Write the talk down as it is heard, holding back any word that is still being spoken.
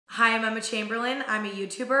Hi, I'm Emma Chamberlain. I'm a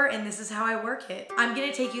YouTuber and this is how I work it. I'm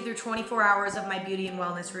gonna take you through 24 hours of my beauty and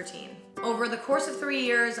wellness routine. Over the course of 3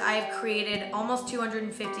 years, I've created almost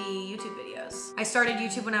 250 YouTube videos. I started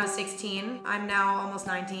YouTube when I was 16. I'm now almost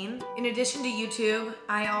 19. In addition to YouTube,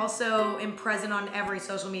 I also am present on every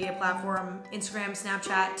social media platform: Instagram,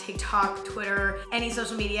 Snapchat, TikTok, Twitter, any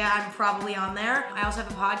social media, I'm probably on there. I also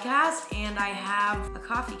have a podcast and I have a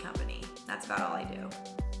coffee company. That's about all I do.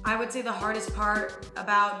 I would say the hardest part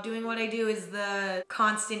about doing what I do is the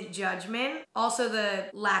constant judgment, also the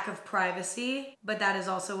lack of privacy, but that is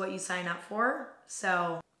also what you sign up for.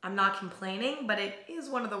 So I'm not complaining, but it is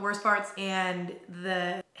one of the worst parts. And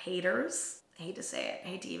the haters, I hate to say it, I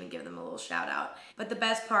hate to even give them a little shout out, but the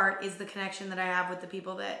best part is the connection that I have with the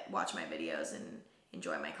people that watch my videos and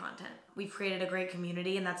enjoy my content. We've created a great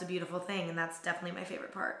community and that's a beautiful thing, and that's definitely my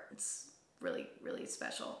favorite part. It's really, really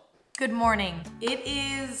special. Good morning. It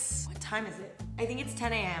is, what time is it? I think it's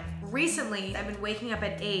 10 a.m. Recently, I've been waking up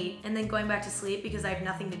at 8 and then going back to sleep because I have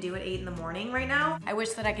nothing to do at 8 in the morning right now. I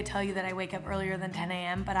wish that I could tell you that I wake up earlier than 10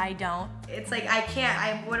 a.m., but I don't. It's like, I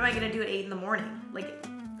can't, what am I gonna do at 8 in the morning? Like,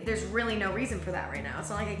 there's really no reason for that right now. It's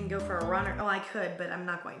not like I can go for a run or, oh, I could, but I'm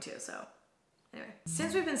not going to, so. Anyway,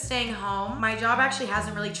 since we've been staying home, my job actually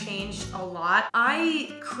hasn't really changed a lot.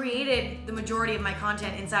 I created the majority of my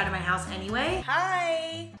content inside of my house anyway.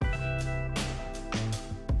 Hi!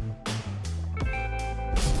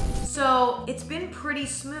 So it's been pretty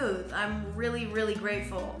smooth. I'm really, really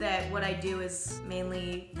grateful that what I do is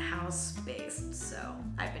mainly house-based, so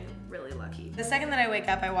I've been really lucky. The second that I wake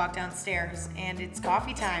up, I walk downstairs and it's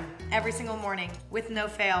coffee time every single morning with no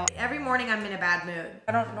fail. Every morning I'm in a bad mood.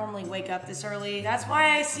 I don't normally wake up this early. That's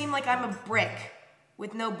why I seem like I'm a brick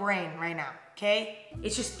with no brain right now, okay?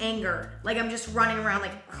 It's just anger. Like I'm just running around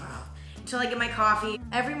like, ugh, until I get my coffee.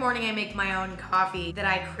 Every morning I make my own coffee that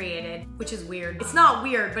I created, which is weird. It's not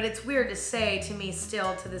weird, but it's weird to say to me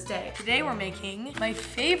still to this day. Today we're making my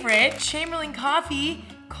favorite Chamberlain coffee,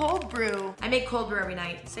 cold brew. I make cold brew every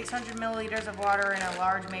night. 600 milliliters of water in a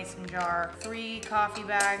large mason jar, 3 coffee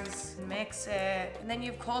bags, mix it, and then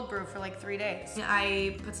you have cold brew for like 3 days.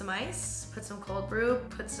 I put some ice, put some cold brew,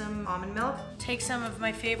 put some almond milk, take some of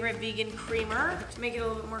my favorite vegan creamer to make it a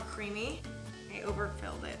little bit more creamy. I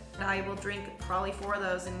overfilled it. I will drink probably 4 of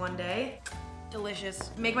those in one day.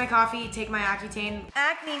 Delicious. Make my coffee, take my Accutane.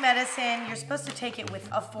 Acne medicine, you're supposed to take it with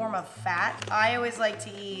a form of fat. I always like to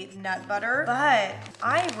eat nut butter, but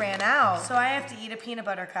I ran out, so I have to eat a peanut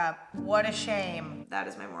butter cup. What a shame. That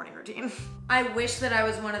is my morning routine. I wish that I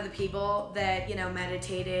was one of the people that, you know,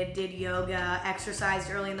 meditated, did yoga, exercised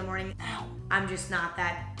early in the morning. Ow. I'm just not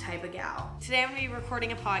that type of gal. Today I'm gonna be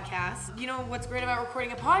recording a podcast. You know what's great about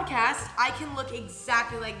recording a podcast? I can look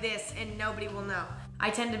exactly like this and nobody will know. I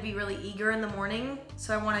tend to be really eager in the morning,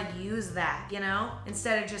 so I wanna use that, you know?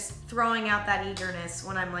 Instead of just throwing out that eagerness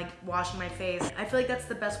when I'm like washing my face. I feel like that's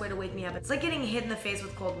the best way to wake me up. It's like getting hit in the face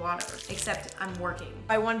with cold water, except I'm working.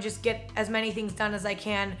 I wanna just get as many things done as I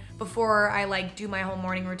can before I like do my whole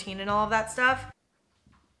morning routine and all of that stuff.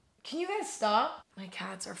 Can you guys stop? My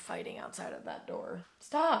cats are fighting outside of that door.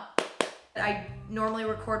 Stop. I normally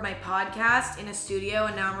record my podcast in a studio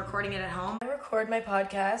and now I'm recording it at home. I record my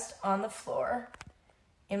podcast on the floor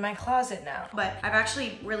in my closet now. But I've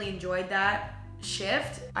actually really enjoyed that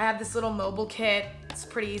shift. I have this little mobile kit. It's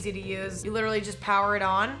pretty easy to use. You literally just power it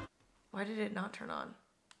on. Why did it not turn on?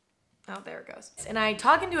 Oh, there it goes. And I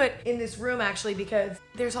talk into it in this room actually because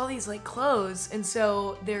there's all these like clothes, and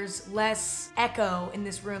so there's less echo in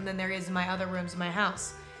this room than there is in my other rooms in my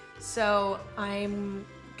house. So I'm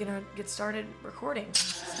gonna get started recording.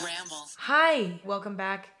 Ramble. Hi, welcome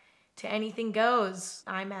back to Anything Goes.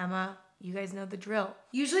 I'm Emma. You guys know the drill.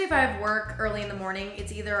 Usually if I have work early in the morning,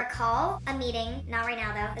 it's either a call, a meeting, not right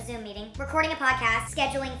now though, a Zoom meeting, recording a podcast,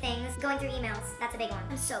 scheduling things, going through emails. That's a big one.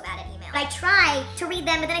 I'm so bad at email. I try to read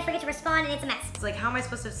them, but then I forget to respond and it's a mess. It's like, how am I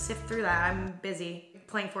supposed to sift through that? I'm busy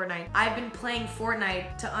playing Fortnite. I've been playing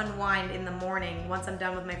Fortnite to unwind in the morning once I'm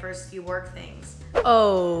done with my first few work things.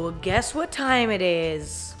 Oh, guess what time it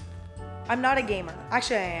is? I'm not a gamer.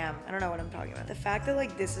 Actually, I am. I don't know what I'm talking about. The fact that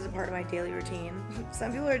like this is a part of my daily routine.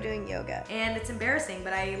 Some people are doing yoga and it's embarrassing,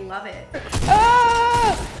 but I love it.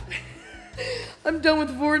 Ah! I'm done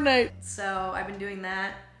with Fortnite. So I've been doing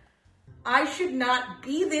that. I should not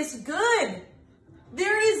be this good.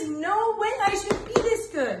 There is no way I should be this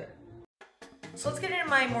good. So let's get into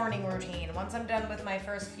my morning routine. Once I'm done with my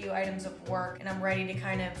first few items of work and I'm ready to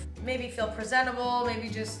kind of maybe feel presentable, maybe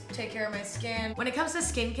just take care of my skin. When it comes to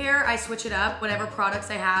skincare, I switch it up. Whatever products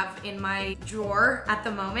I have in my drawer at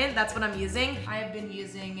the moment, that's what I'm using. I have been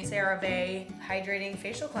using CeraVe Hydrating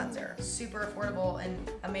Facial Cleanser. Super affordable and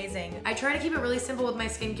amazing. I try to keep it really simple with my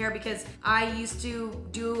skincare because I used to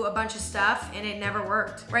do a bunch of stuff and it never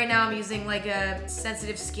worked. Right now I'm using like a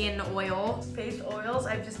sensitive skin oil. Face oils,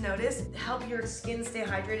 I've just noticed, help your skin stay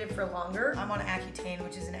hydrated for longer. I'm on Accutane,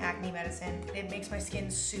 which is an acne medicine. It makes my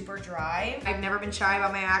skin super dry. I've never been shy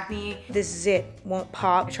about my acne. This zit won't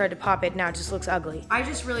pop. I tried to pop it, now it just looks ugly. I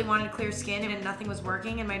just really wanted clear skin and nothing was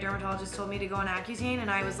working, and my dermatologist told me to go on Accutane,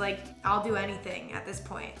 and I was like, I'll do anything at this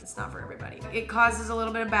point. It's not for everybody. It causes a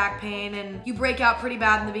little bit of back pain and you break out pretty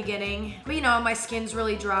bad in the beginning. But you know, my skin's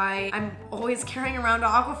really dry. I'm always carrying around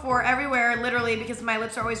Aquaphor everywhere, literally, because my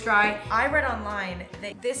lips are always dry. I read online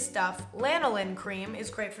that this stuff, lanolin cream, is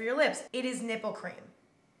great for your lips. It is nipple cream,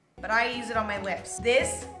 but I use it on my lips.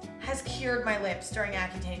 This has cured my lips during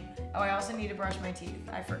Accutane. Oh, I also need to brush my teeth.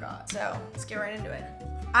 I forgot. So let's get right into it.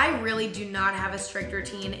 I really do not have a strict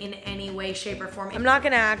routine in any way, shape, or form. I'm not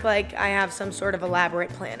gonna act like I have some sort of elaborate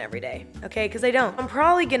plan every day, okay? Because I don't. I'm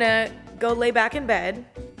probably gonna go lay back in bed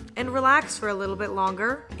and relax for a little bit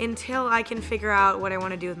longer until I can figure out what I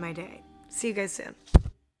wanna do with my day. See you guys soon.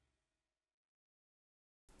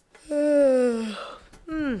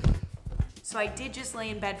 So I did just lay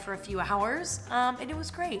in bed for a few hours, and it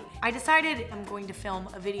was great. I decided I'm going to film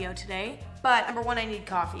a video today, but number one, I need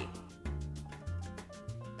coffee.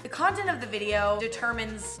 The content of the video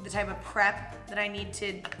determines the type of prep that I need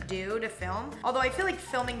to do to film. Although I feel like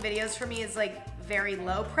filming videos for me is like very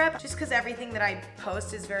low prep, just because everything that I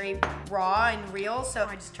post is very raw and real, so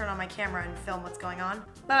I just turn on my camera and film what's going on.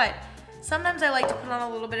 But sometimes I like to put on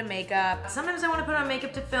a little bit of makeup. Sometimes I want to put on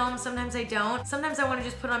makeup to film, sometimes I don't. Sometimes I want to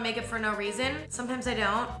just put on makeup for no reason. Sometimes I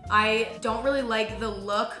don't. I don't really like the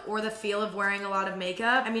look or the feel of wearing a lot of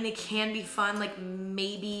makeup. I mean, it can be fun, like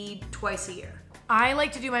maybe twice a year. I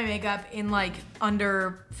like to do my makeup in like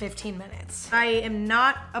under 15 minutes. I am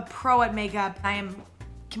not a pro at makeup. I am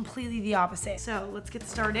completely the opposite. So let's get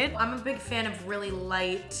started. I'm a big fan of really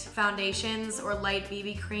light foundations or light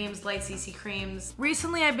BB creams, light CC creams.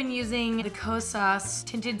 Recently I've been using the Kosas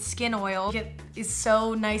tinted skin oil. It is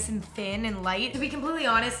so nice and thin and light. To be completely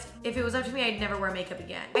honest, if it was up to me, I'd never wear makeup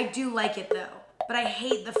again. I do like it though, but I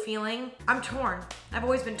hate the feeling. I'm torn. I've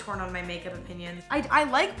always been torn on my makeup opinions. I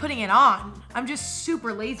like putting it on. I'm just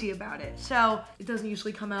super lazy about it. So it doesn't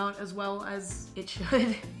usually come out as well as it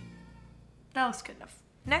should. That looks good enough.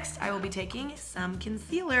 Next, I will be taking some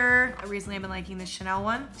concealer. Recently, I've been liking the Chanel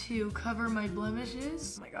one to cover my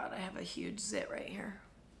blemishes. Oh my God, I have a huge zit right here.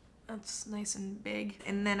 That's nice and big.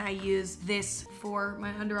 And then I use this for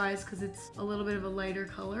my under eyes because it's a little bit of a lighter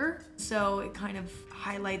color. So it kind of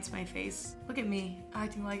highlights my face. Look at me,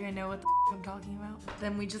 acting like I know what the I'm talking about.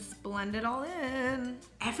 Then we just blend it all in.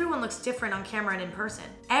 Everyone looks different on camera and in person.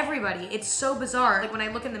 Everybody, it's so bizarre. Like when I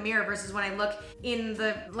look in the mirror versus when I look in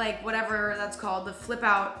the, like whatever that's called, the flip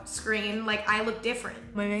out screen, like I look different.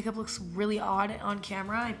 My makeup looks really odd on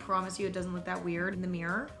camera. I promise you it doesn't look that weird in the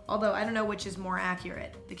mirror. Although I don't know which is more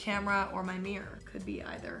accurate, the camera or my mirror. Could be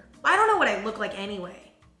either. I don't know what I look like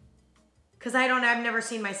anyway. Cause I've never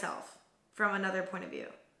seen myself from another point of view.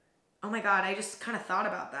 Oh my God, I just kind of thought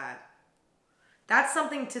about that. That's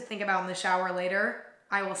something to think about in the shower later.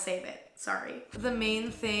 I will save it, sorry. The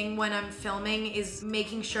main thing when I'm filming is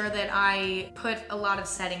making sure that I put a lot of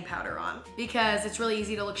setting powder on because it's really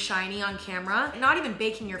easy to look shiny on camera. Not even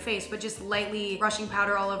baking your face, but just lightly brushing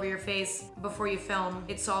powder all over your face before you film.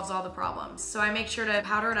 It solves all the problems. So I make sure to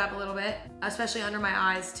powder it up a little bit, especially under my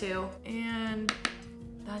eyes too. And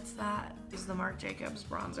that's that. This is the Marc Jacobs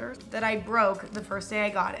bronzer that I broke the first day I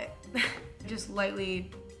got it. Just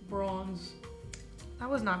lightly bronze. That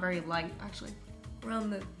was not very light, actually. Around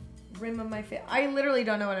the rim of my face. I literally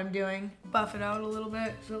don't know what I'm doing. Buff it out a little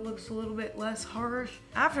bit so it looks a little bit less harsh.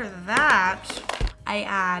 After that, I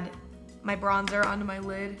add my bronzer onto my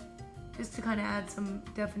lid just to kind of add some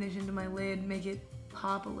definition to my lid, make it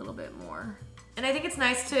pop a little bit more. And I think it's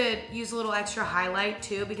nice to use a little extra highlight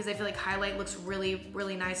too because I feel like highlight looks really,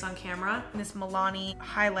 really nice on camera. And this Milani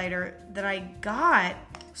highlighter that I got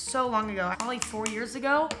so long ago, probably 4 years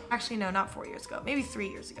ago. Actually, no, not 4 years ago, maybe 3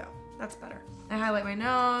 years ago. That's better. I highlight my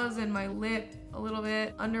nose and my lip a little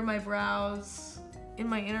bit, under my brows, in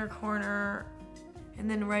my inner corner, and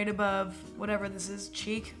then right above whatever this is,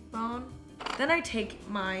 cheekbone. Then I take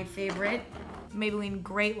my favorite Maybelline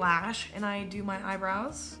Great Lash and I do my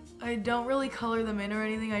eyebrows. I don't really color them in or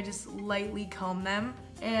anything, I just lightly comb them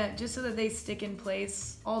and just so that they stick in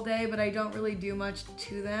place all day, but I don't really do much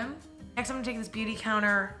to them. Next, I'm gonna take this Beauty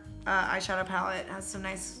Counter eyeshadow palette. It has some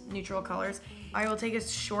nice neutral colors. I will take a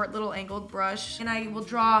short little angled brush and I will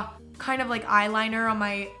draw kind of like eyeliner on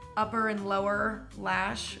my upper and lower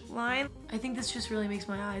lash line. I think this just really makes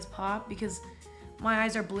my eyes pop because my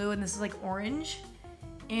eyes are blue and this is like orange,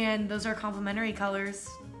 and those are complementary colors.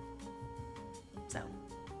 So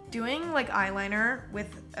doing like eyeliner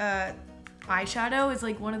with eyeshadow is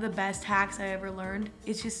like one of the best hacks I ever learned.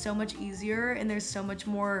 It's just so much easier and there's so much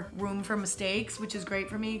more room for mistakes, which is great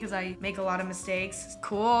for me because I make a lot of mistakes.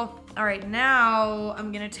 Cool. All right, now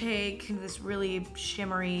I'm gonna take this really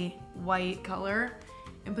shimmery white color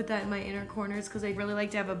and put that in my inner corners because I really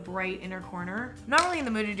like to have a bright inner corner. I'm not really in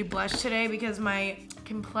the mood to do blush today because my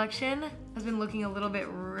complexion has been looking a little bit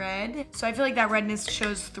red. So I feel like that redness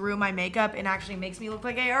shows through my makeup and actually makes me look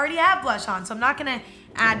like I already have blush on. So I'm not gonna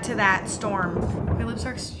add to that storm. My lips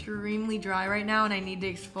are extremely dry right now and I need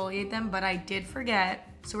to exfoliate them, but I did forget.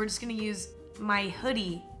 So we're just gonna use my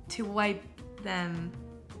hoodie to wipe them,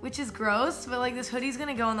 which is gross, but like this hoodie's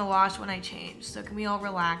gonna go in the wash when I change. So can we all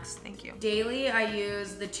relax? Thank you. Daily, I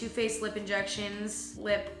use the Too Faced Lip Injections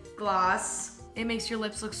lip gloss. It makes your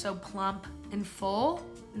lips look so plump and full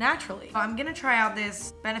naturally. I'm gonna try out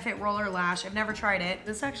this Benefit Roller Lash. I've never tried it.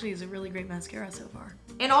 This actually is a really great mascara so far.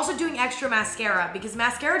 And also doing extra mascara because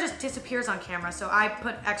mascara just disappears on camera. So I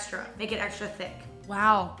put extra, make it extra thick.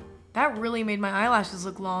 Wow, that really made my eyelashes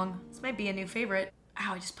look long. This might be a new favorite.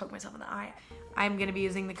 Ow, I just poked myself in the eye. I'm gonna be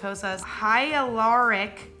using the Kosas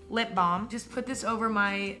Hyaluronic Lip Balm. Just put this over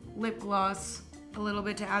my lip gloss a little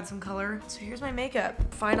bit to add some color. So here's my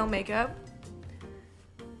makeup, final makeup.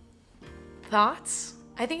 Thoughts?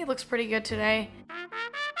 I think it looks pretty good today.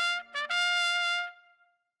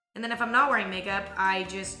 And then if I'm not wearing makeup, I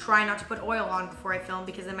just try not to put oil on before I film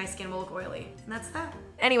because then my skin will look oily. And that's that.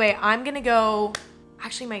 Anyway, I'm gonna go,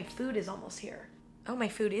 actually my food is almost here. Oh, my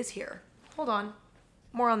food is here. Hold on,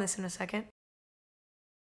 more on this in a second.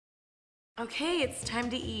 Okay, it's time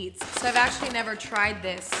to eat. So I've actually never tried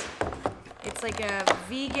this. It's like a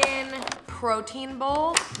vegan protein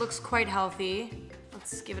bowl. Looks quite healthy.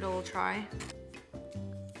 Let's give it a little try.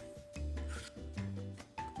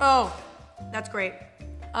 Oh, that's great.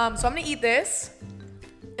 So I'm gonna eat this,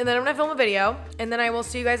 and then I'm gonna film a video, and then I will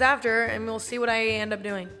see you guys after, and we'll see what I end up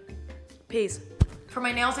doing. Peace. For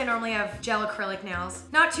my nails, I normally have gel acrylic nails.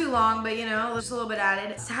 Not too long, but you know, just a little bit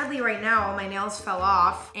added. Sadly, right now, all my nails fell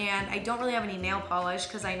off, and I don't really have any nail polish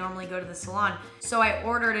because I normally go to the salon. So I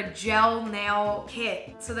ordered a gel nail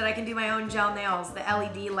kit so that I can do my own gel nails, the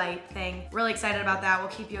LED light thing. Really excited about that. We'll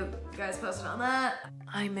keep you guys posted on that.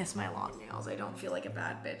 I miss my long nails. I don't feel like a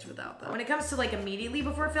bad bitch without them. When it comes to like immediately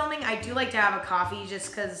before filming, I do like to have a coffee just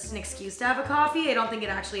because it's an excuse to have a coffee. I don't think it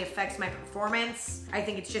actually affects my performance. I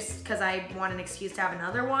think it's just because I want an excuse to have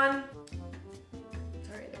another one.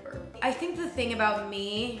 Sorry, the burp. I think the thing about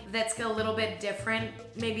me that's a little bit different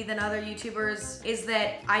maybe than other YouTubers is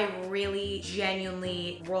that I really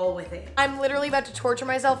genuinely roll with it. I'm literally about to torture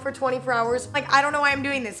myself for 24 hours. Like, I don't know why I'm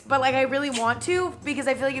doing this, but like I really want to because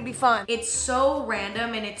I feel like it'd be fun. It's so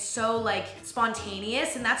random and it's so like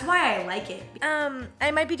spontaneous, and that's why I like it.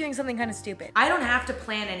 I might be doing something kind of stupid. I don't have to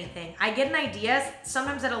plan anything. I get an idea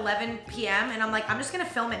sometimes at 11 p.m. and I'm like, I'm just gonna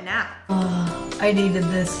film it now. I needed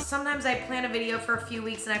this. Sometimes I plan a video for a few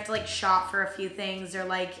weeks and I have to like shop for a few things or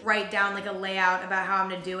like write down like a layout about how I'm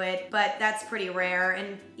gonna do it, but that's pretty rare,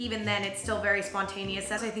 and even then it's still very spontaneous.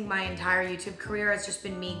 That's, I think, my entire YouTube career has just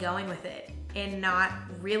been me going with it and not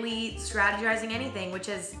really strategizing anything, which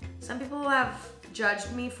is some people have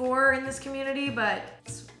judged me for in this community, but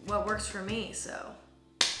it's what works for me, so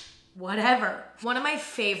whatever. One of my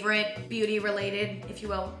favorite beauty related, if you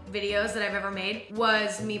will, videos that I've ever made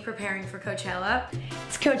was me preparing for Coachella.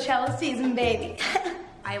 It's Coachella season, baby.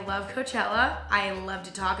 I love Coachella. I love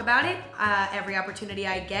to talk about it every opportunity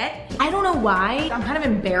I get. I don't know why. I'm kind of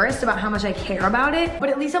embarrassed about how much I care about it, but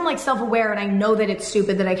at least I'm like self-aware and I know that it's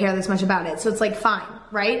stupid that I care this much about it. So it's like fine,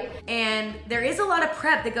 right? And there is a lot of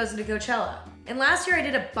prep that goes into Coachella. And last year I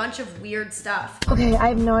did a bunch of weird stuff. Okay, I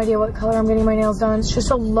have no idea what color I'm getting my nails done. It's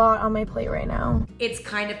just a lot on my plate right now. It's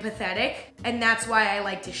kind of pathetic, and that's why I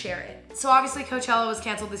like to share it. So obviously Coachella was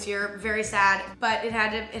canceled this year, very sad, but it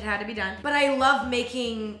had to be done. But I love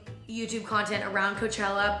making YouTube content around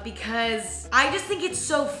Coachella because I just think it's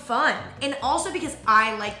so fun. And also because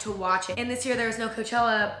I like to watch it. And this year there was no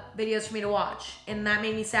Coachella videos for me to watch. And that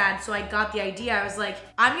made me sad. So I got the idea. I was like,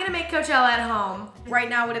 I'm gonna make Coachella at home. Right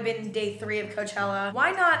now would have been day 3 of Coachella.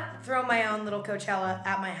 Why not throw my own little Coachella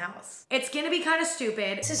at my house? It's gonna be kind of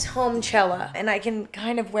stupid. This is Homechella. And I can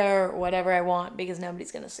kind of wear whatever I want because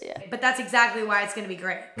nobody's gonna see it. But but that's exactly why it's gonna be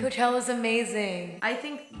great. Coachella's amazing. I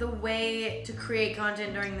think the way to create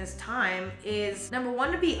content during this time is, number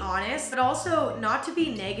one, to be honest, but also not to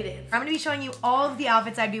be negative. I'm gonna be showing you all of the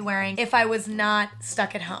outfits I'd be wearing if I was not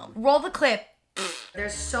stuck at home. Roll the clip.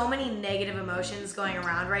 There's so many negative emotions going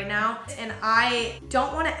around right now, and I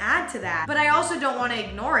don't want to add to that, but I also don't want to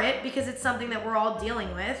ignore it because it's something that we're all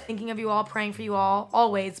dealing with. Thinking of you all, praying for you all,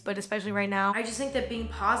 always, but especially right now. I just think that being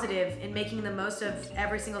positive and making the most of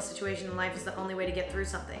every single situation in life is the only way to get through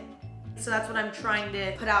something. So that's what I'm trying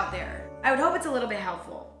to put out there. I would hope it's a little bit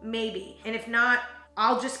helpful, maybe. And if not,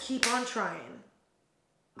 I'll just keep on trying.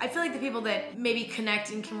 I feel like the people that maybe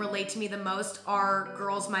connect and can relate to me the most are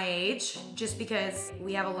girls my age, just because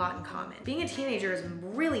we have a lot in common. Being a teenager is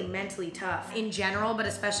really mentally tough in general, but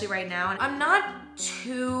especially right now. I'm not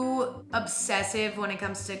too obsessive when it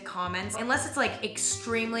comes to comments, unless it's like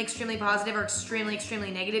extremely, extremely positive or extremely, extremely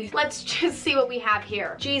negative. Let's just see what we have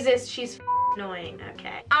here. Jesus, she's annoying.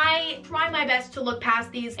 Okay. I try my best to look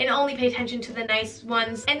past these and only pay attention to the nice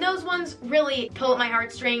ones, and those ones really pull at my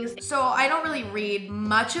heartstrings. So I don't really read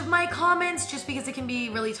much of my comments just because it can be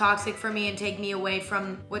really toxic for me and take me away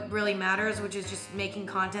from what really matters, which is just making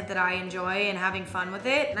content that I enjoy and having fun with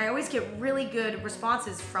it. And I always get really good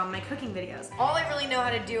responses from my cooking videos. All I really know how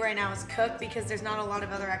to do right now is cook because there's not a lot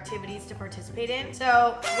of other activities to participate in.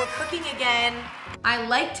 So we're cooking again. I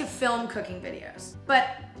like to film cooking videos,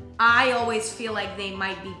 but I always feel like they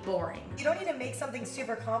might be boring. You don't need to make something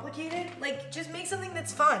super complicated. Like, just make something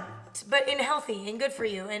that's fun, but and healthy and good for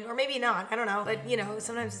you, and or maybe not, I don't know. But you know,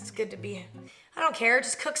 sometimes it's good to be, I don't care,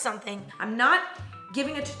 just cook something. I'm not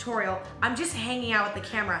giving a tutorial, I'm just hanging out with the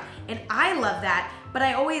camera, and I love that, but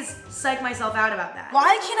I always psych myself out about that.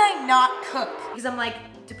 Why can I not cook? Because I'm like,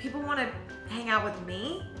 do people want to hang out with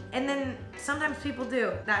me? And then sometimes people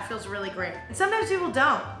do. That feels really great. And sometimes people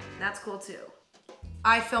don't. That's cool too.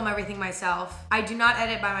 I film everything myself. I do not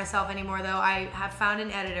edit by myself anymore though. I have found an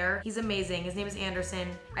editor. He's amazing. His name is Anderson.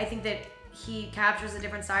 I think that he captures a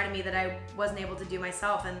different side of me that I wasn't able to do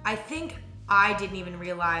myself. And I think I didn't even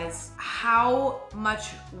realize how much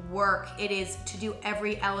work it is to do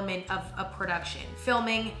every element of a production.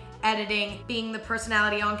 Filming, editing, being the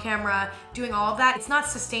personality on camera, doing all of that. It's not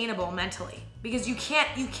sustainable mentally. Because you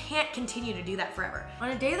can't continue to do that forever.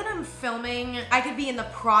 On a day that I'm filming, I could be in the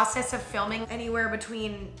process of filming anywhere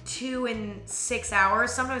between 2 and 6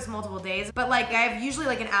 hours, sometimes multiple days. But like, I have usually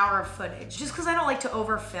like an hour of footage. Just because I don't like to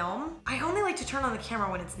over film, I only like to turn on the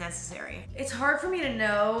camera when it's necessary. It's hard for me to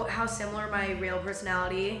know how similar my real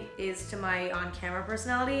personality is to my on-camera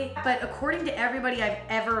personality, but according to everybody I've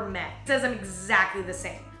ever met, it says I'm exactly the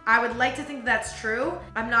same. I would like to think that's true.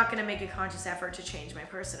 I'm not gonna make a conscious effort to change my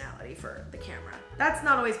personality for the camera. That's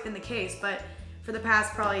not always been the case, but for the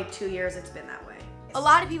past probably 2 years, it's been that way. A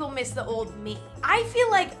lot of people miss the old me. I feel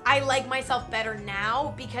like I like myself better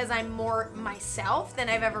now because I'm more myself than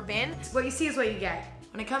I've ever been. What you see is what you get.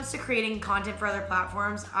 When it comes to creating content for other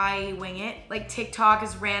platforms, I wing it. Like TikTok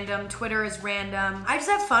is random, Twitter is random. I just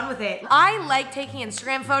have fun with it. I like taking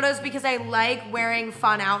Instagram photos because I like wearing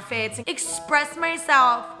fun outfits, express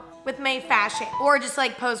myself with my fashion, or just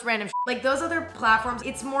like post random shit. Like those other platforms,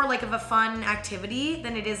 it's more like of a fun activity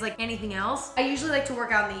than it is like anything else. I usually like to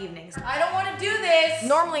work out in the evenings. I don't want to do this.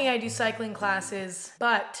 Normally I do cycling classes,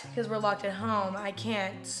 but because we're locked at home, I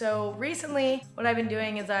can't. So recently, what I've been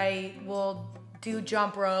doing is I will do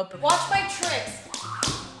jump rope. Watch my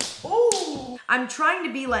tricks. Ooh. I'm trying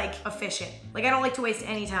to be like efficient. Like I don't like to waste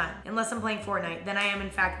any time unless I'm playing Fortnite. Then I am in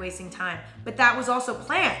fact wasting time. But that was also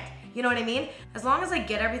planned. You know what I mean? As long as I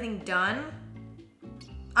get everything done.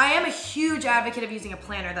 I am a huge advocate of using a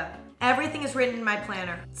planner though. Everything is written in my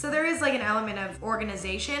planner. So there is like an element of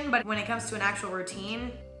organization, but when it comes to an actual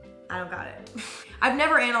routine, I don't got it. I've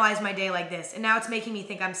never analyzed my day like this, and now it's making me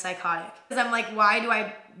think I'm psychotic. Because I'm like, why do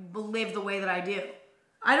I live the way that I do?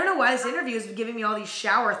 I don't know why this interview is giving me all these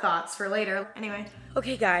shower thoughts for later. Anyway.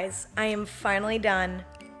 Okay guys, I am finally done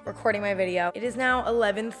recording my video. It is now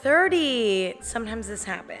 11:30. Sometimes this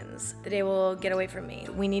happens. The day will get away from me.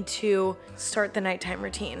 We need to start the nighttime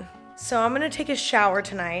routine. So I'm gonna take a shower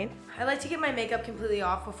tonight. I like to get my makeup completely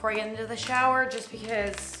off before I get into the shower just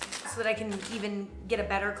because so that I can even get a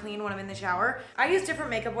better clean when I'm in the shower. I use different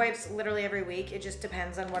makeup wipes literally every week. It just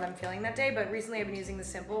depends on what I'm feeling that day, but recently I've been using the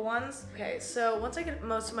simple ones. Okay, so once I get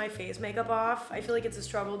most of my face makeup off, I feel like it's a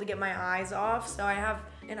struggle to get my eyes off, so I have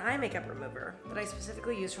an eye makeup remover that I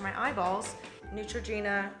specifically use for my eyeballs.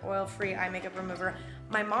 Neutrogena oil-free eye makeup remover.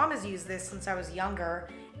 My mom has used this since I was younger,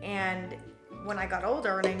 and when I got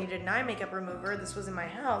older and I needed an eye makeup remover, this was in my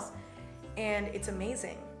house, and it's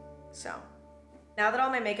amazing. So Now that all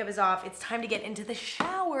my makeup is off, it's time to get into the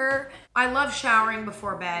shower. I love showering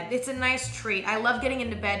before bed. It's a nice treat. I love getting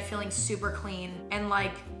into bed feeling super clean and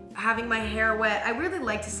like having my hair wet. I really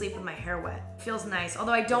like to sleep with my hair wet. It feels nice.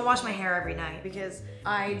 Although I don't wash my hair every night because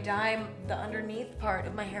I dye the underneath part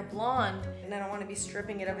of my hair blonde and I don't want to be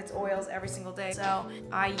stripping it of its oils every single day. So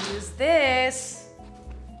I use this.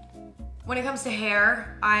 When it comes to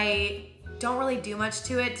hair, I don't really do much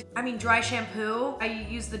to it. I mean, dry shampoo. I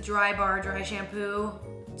use the Dry Bar dry shampoo.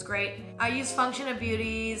 It's great. I use Function of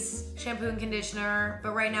Beauty's shampoo and conditioner,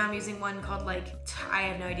 but right now I'm using one called like, I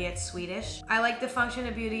have no idea, it's Swedish. I like the Function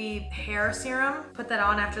of Beauty hair serum. Put that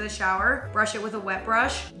on after the shower, brush it with a wet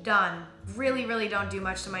brush, done. Really, really don't do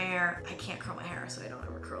much to my hair. I can't curl my hair, so I don't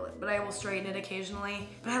ever curl it, but I will straighten it occasionally.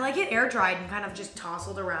 But I like it air dried and kind of just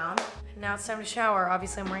tousled around. Now it's time to shower.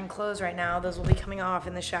 Obviously I'm wearing clothes right now. Those will be coming off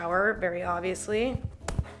in the shower, very obviously.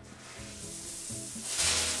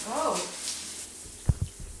 Oh.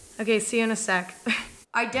 Okay, see you in a sec.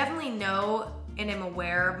 I definitely know and am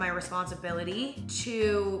aware of my responsibility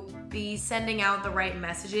to be sending out the right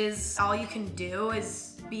messages. All you can do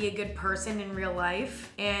is be a good person in real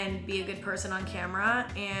life and be a good person on camera.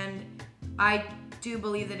 And I do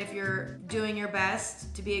believe that if you're doing your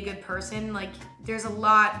best to be a good person, like there's a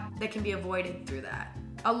lot that can be avoided through that.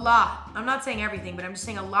 A lot. I'm not saying everything, but I'm just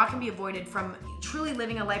saying a lot can be avoided from truly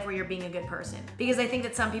living a life where you're being a good person. Because I think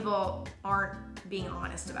that some people aren't being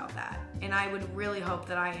honest about that. And I would really hope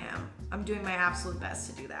that I am. I'm doing my absolute best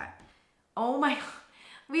to do that. Oh my,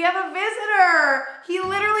 we have a visitor. He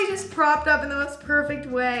literally just propped up in the most perfect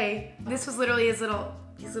way. This was literally his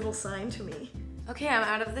little sign to me. Okay, I'm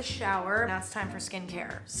out of the shower. Now it's time for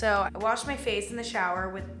skincare. So I washed my face in the shower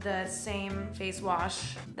with the same face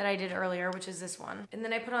wash that I did earlier, which is this one. And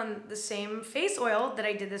then I put on the same face oil that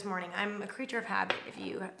I did this morning. I'm a creature of habit, if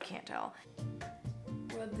you can't tell.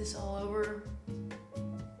 Rub this all over.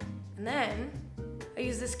 And then I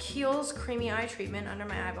use this Kiehl's Creamy Eye Treatment under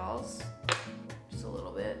my eyeballs. Just a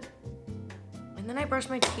little bit. And then I brush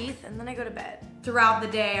my teeth and then I go to bed. Throughout the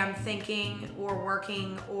day, I'm thinking or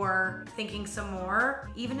working or thinking some more,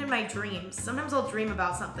 even in my dreams. Sometimes I'll dream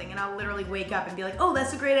about something and I'll literally wake up and be like, oh,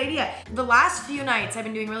 that's a great idea. The last few nights I've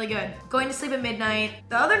been doing really good. Going to sleep at midnight.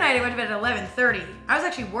 The other night I went to bed at 11:30. I was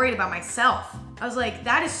actually worried about myself. I was like,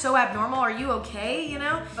 that is so abnormal. Are you okay, you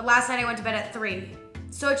know? But last night I went to bed at 3.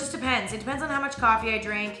 So it just depends. It depends on how much coffee I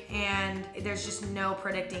drink and there's just no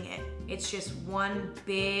predicting it. It's just one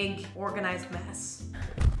big organized mess.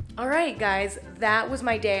 All right, guys, that was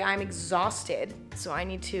my day. I'm exhausted, so I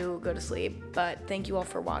need to go to sleep. But thank you all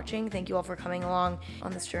for watching. Thank you all for coming along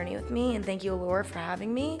on this journey with me. And thank you, Allure, for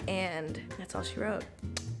having me. And that's all she wrote.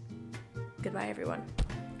 Goodbye, everyone.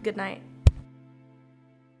 Good night.